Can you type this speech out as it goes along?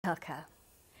Tucker.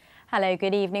 Hello,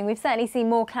 good evening. We've certainly seen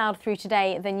more cloud through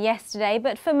today than yesterday,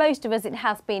 but for most of us it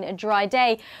has been a dry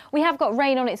day. We have got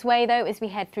rain on its way though as we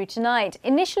head through tonight.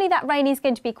 Initially that rain is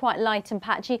going to be quite light and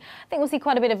patchy. I think we'll see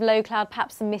quite a bit of low cloud,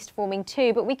 perhaps some mist forming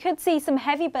too, but we could see some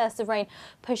heavy bursts of rain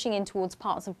pushing in towards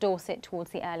parts of Dorset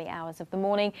towards the early hours of the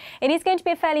morning. It is going to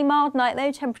be a fairly mild night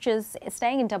though, temperatures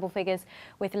staying in double figures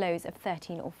with lows of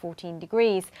 13 or 14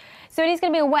 degrees. So it is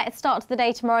going to be a wet start to the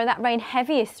day tomorrow. That rain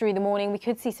heaviest through the morning. We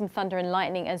could see some thunder and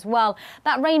lightning as well.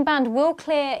 That rain band will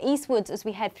clear eastwards as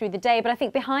we head through the day, but I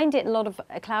think behind it a lot of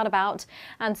cloud about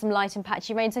and some light and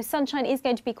patchy rain, so sunshine is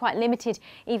going to be quite limited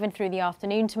even through the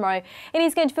afternoon tomorrow. It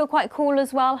is going to feel quite cool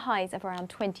as well, highs of around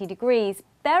 20 degrees.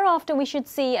 Thereafter, we should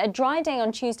see a dry day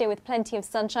on Tuesday with plenty of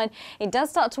sunshine. It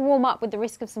does start to warm up with the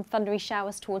risk of some thundery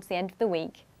showers towards the end of the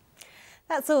week.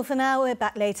 That's all for now. We're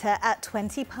back later at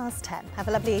 10:20. Have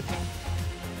a lovely evening.